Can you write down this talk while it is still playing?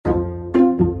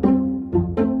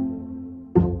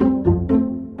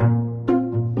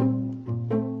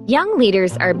Young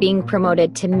leaders are being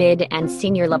promoted to mid and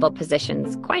senior level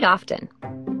positions quite often.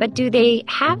 But do they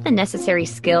have the necessary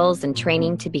skills and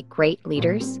training to be great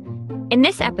leaders? In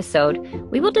this episode,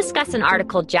 we will discuss an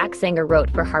article Jack Zenger wrote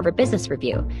for Harvard Business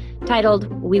Review titled,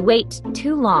 "We Wait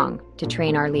Too Long to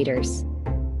Train Our Leaders."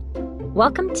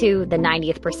 Welcome to The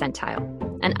 90th Percentile,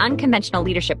 an unconventional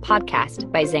leadership podcast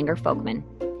by Zenger Folkman.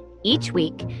 Each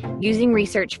week, using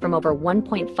research from over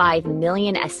 1.5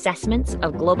 million assessments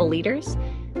of global leaders,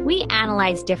 we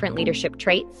analyze different leadership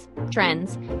traits,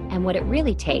 trends, and what it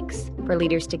really takes for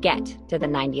leaders to get to the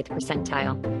 90th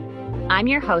percentile. I'm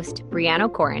your host,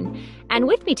 Brianna Corin, and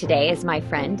with me today is my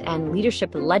friend and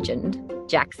leadership legend,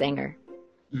 Jack Zenger.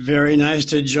 Very nice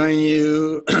to join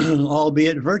you,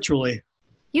 albeit virtually.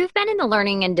 You've been in the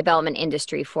learning and development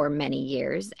industry for many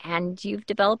years, and you've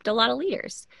developed a lot of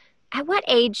leaders. At what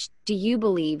age do you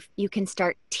believe you can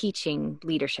start teaching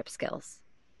leadership skills?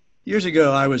 Years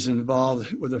ago, I was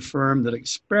involved with a firm that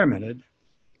experimented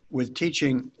with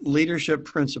teaching leadership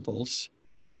principles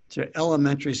to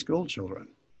elementary school children.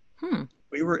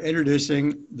 We were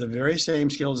introducing the very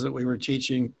same skills that we were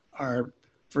teaching our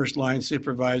first line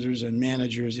supervisors and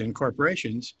managers in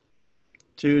corporations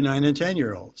to 9 and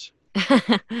 10-year-olds.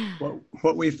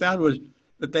 What we found was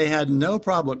that they had no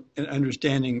problem in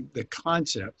understanding the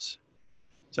concepts,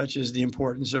 such as the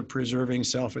importance of preserving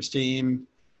self-esteem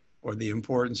or the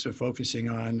importance of focusing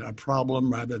on a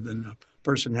problem rather than a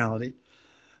personality.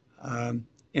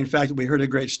 In fact, we heard a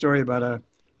great story about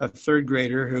a third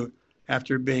grader who,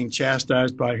 after being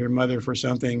chastised by her mother for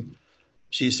something,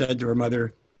 she said to her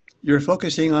mother, "You're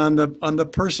focusing on the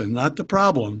person, not the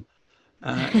problem."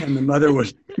 And the mother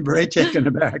was very taken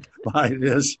aback by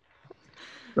this.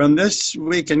 From this,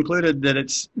 we concluded that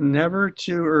it's never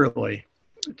too early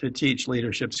to teach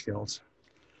leadership skills.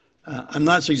 I'm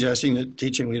not suggesting that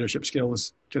teaching leadership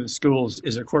skills to the schools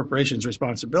is a corporation's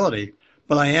responsibility,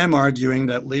 but I am arguing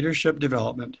that leadership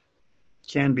development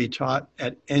can be taught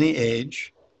at any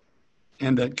age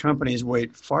and that companies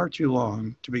wait far too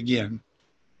long to begin.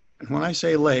 And when I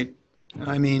say late,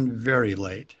 I mean very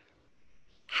late.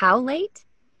 How late?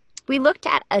 We looked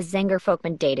at a Zenger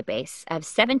Folkman database of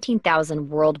 17,000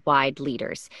 worldwide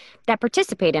leaders that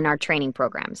participate in our training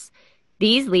programs.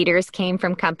 These leaders came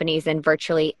from companies in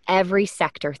virtually every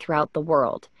sector throughout the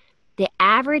world. The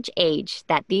average age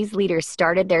that these leaders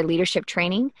started their leadership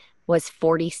training was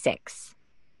 46.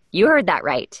 You heard that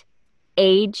right.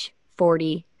 Age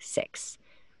 46.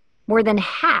 More than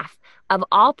half of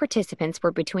all participants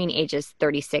were between ages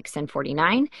 36 and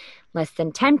 49. Less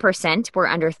than 10% were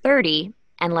under 30,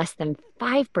 and less than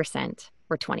 5%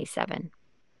 were 27.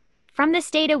 From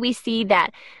this data, we see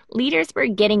that leaders were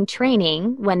getting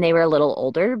training when they were a little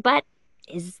older, but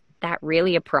is that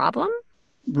really a problem?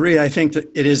 Bree, I think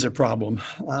that it is a problem.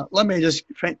 Let me just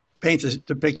paint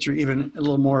the picture even a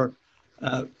little more,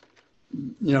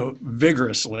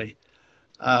 vigorously.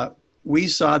 We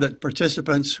saw that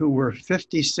participants who were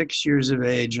 56 years of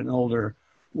age and older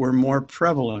were more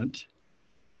prevalent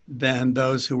than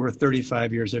those who were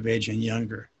 35 years of age and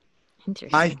younger.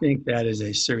 Interesting. I think that is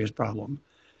a serious problem.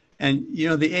 And,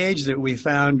 the age that we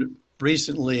found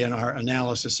recently in our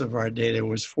analysis of our data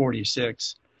was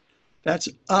 46. That's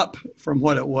up from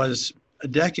what it was a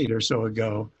decade or so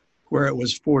ago, where it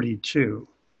was 42.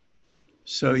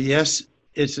 So yes,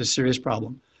 it's a serious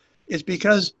problem. It's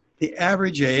because the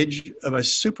average age of a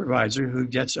supervisor who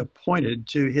gets appointed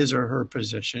to his or her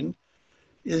position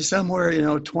is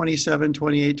somewhere, 27,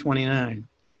 28, 29.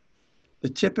 The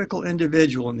typical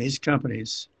individual in these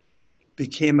companies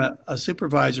became a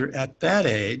supervisor at that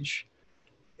age,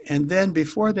 and then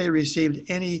before they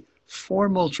received any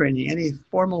formal training, any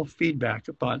formal feedback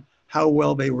upon how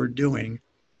well they were doing,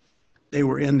 they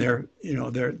were in their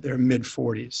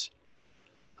mid-40s.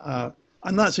 I'm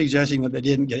not suggesting that they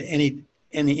didn't get any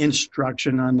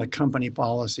instruction on the company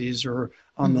policies or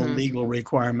on the legal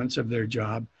requirements of their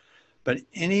job, but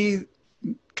any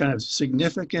kind of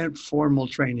significant formal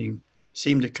training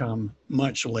seemed to come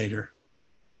much later.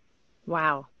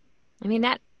 Wow. I mean,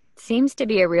 that seems to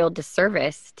be a real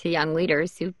disservice to young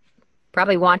leaders who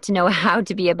probably want to know how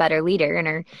to be a better leader and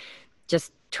are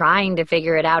just trying to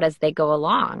figure it out as they go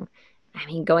along. I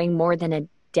mean, going more than a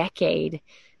decade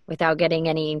without getting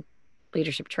any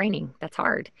leadership training, that's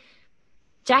hard.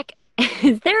 Jack,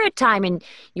 is there a time in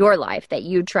your life that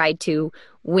you tried to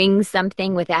wing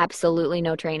something with absolutely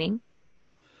no training?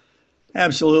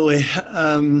 Absolutely.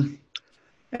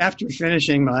 After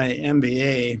finishing my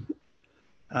MBA,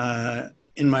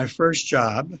 in my first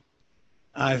job,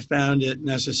 I found it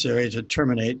necessary to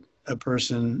terminate a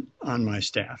person on my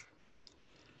staff.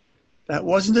 That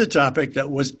wasn't a topic that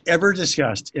was ever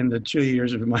discussed in the 2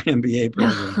 years of my MBA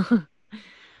program.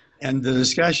 And the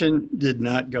discussion did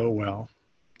not go well.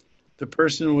 The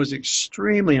person was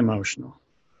extremely emotional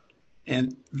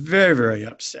and very, very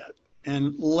upset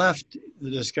and left the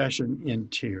discussion in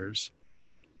tears.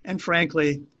 And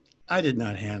frankly, I did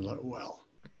not handle it well.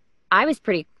 I was a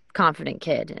pretty confident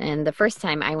kid, and the first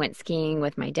time I went skiing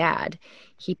with my dad,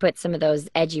 he put some of those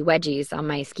edgy wedgies on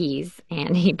my skis,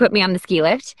 and he put me on the ski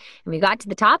lift, and we got to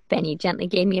the top, and he gently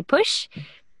gave me a push.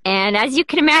 And as you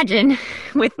can imagine,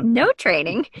 with no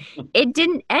training, it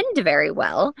didn't end very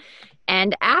well.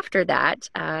 And after that,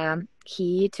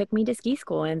 he took me to ski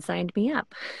school and signed me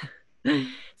up.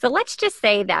 So let's just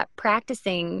say that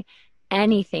practicing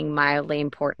anything mildly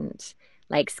important,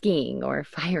 like skiing or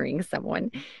firing someone,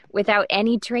 without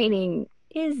any training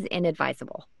is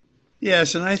inadvisable.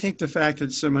 Yes, and I think the fact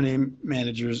that so many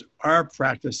managers are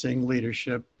practicing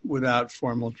leadership without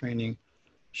formal training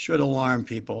should alarm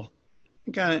people.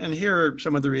 And here are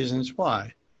some of the reasons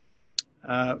why.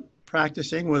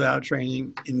 Practicing without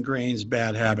training ingrains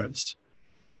bad habits.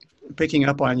 Picking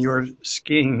up on your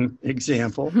skiing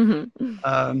example,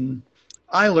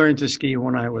 I learned to ski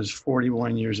when I was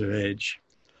 41 years of age.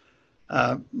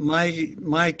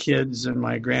 My kids and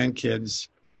my grandkids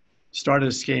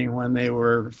started skiing when they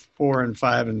were 4 and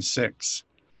 5 and 6.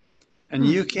 And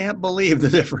you can't believe the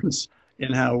difference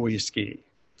in how we ski.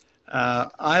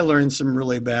 I learned some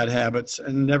really bad habits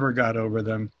and never got over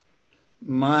them.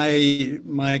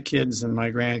 My kids and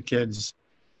my grandkids,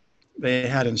 they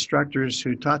had instructors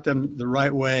who taught them the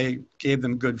right way, gave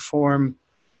them good form.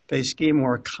 They ski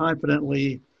more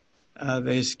confidently.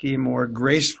 They ski more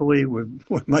gracefully with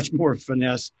much more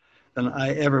finesse than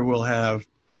I ever will have.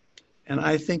 And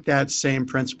I think that same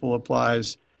principle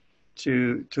applies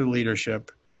to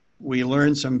leadership. We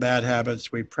learn some bad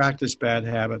habits. We practice bad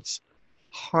habits.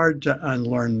 Hard to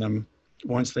unlearn them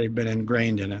once they've been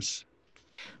ingrained in us.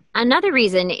 Another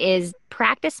reason is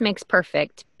practice makes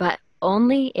perfect, but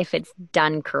only if it's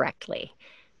done correctly.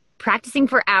 Practicing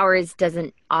for hours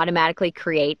doesn't automatically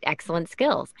create excellent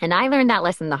skills, and I learned that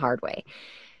lesson the hard way.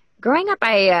 Growing up,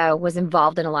 I was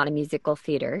involved in a lot of musical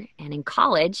theater, and in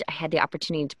college, I had the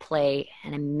opportunity to play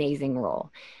an amazing role.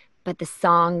 But the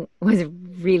song was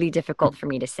really difficult for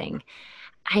me to sing.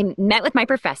 I met with my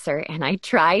professor, and I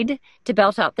tried to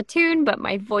belt out the tune, but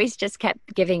my voice just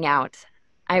kept giving out.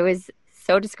 I was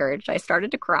so discouraged. I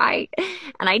started to cry,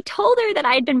 and I told her that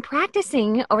I had been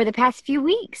practicing over the past few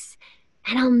weeks.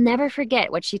 And I'll never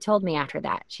forget what she told me after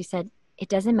that. She said, "It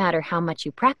doesn't matter how much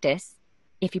you practice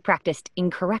if you practiced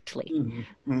incorrectly."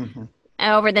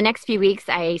 Over the next few weeks,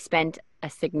 I spent a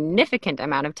significant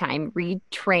amount of time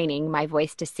retraining my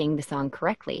voice to sing the song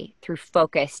correctly through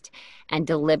focused and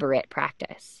deliberate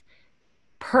practice.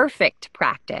 Perfect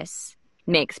practice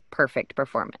makes perfect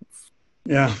performance.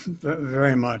 Yeah,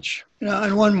 very much.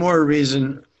 And one more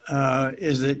reason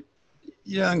is that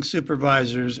young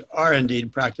supervisors are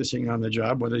indeed practicing on the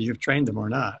job, whether you've trained them or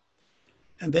not,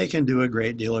 and they can do a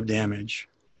great deal of damage.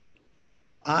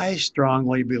 I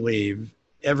strongly believe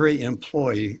every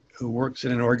employee who works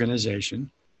in an organization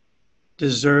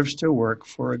deserves to work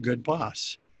for a good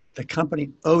boss. The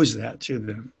company owes that to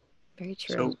them. Very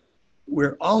true. So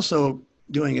we're also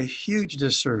doing a huge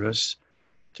disservice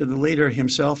to the leader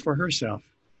himself or herself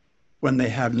when they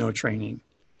have no training.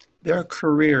 Their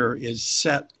career is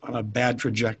set on a bad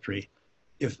trajectory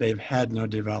if they've had no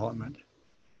development.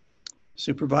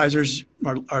 Supervisors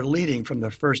are leading from the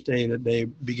first day that they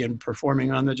begin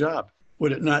performing on the job.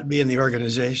 Would it not be in the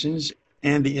organization's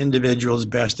and the individual's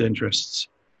best interests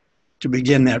to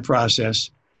begin that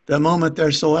process the moment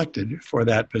they're selected for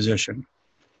that position?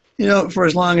 For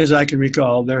as long as I can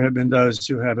recall, there have been those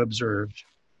who have observed,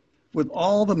 with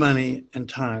all the money and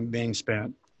time being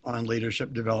spent on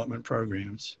leadership development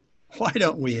programs, why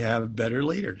don't we have better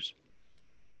leaders?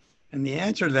 And the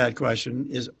answer to that question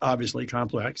is obviously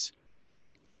complex,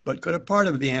 but could a part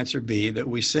of the answer be that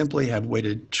we simply have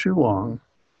waited too long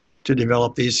to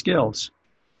develop these skills?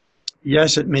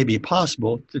 Yes, it may be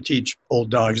possible to teach old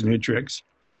dogs new tricks,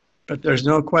 but there's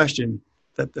no question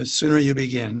that the sooner you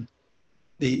begin,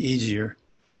 the easier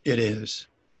it is.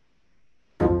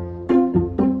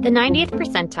 The 90th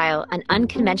Percentile, an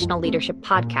unconventional leadership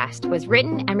podcast, was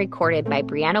written and recorded by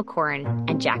Brianna Corin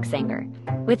and Jack Sanger,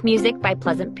 with music by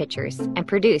Pleasant Pictures and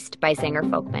produced by Sanger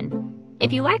Folkman.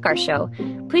 If you like our show,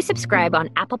 please subscribe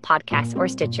on Apple Podcasts or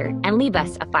Stitcher and leave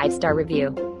us a 5-star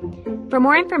review. For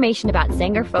more information about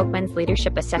Sanger Folkman's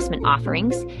leadership assessment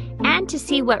offerings and to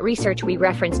see what research we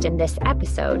referenced in this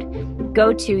episode,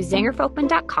 go to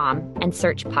zangerfolkman.com and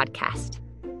search podcast.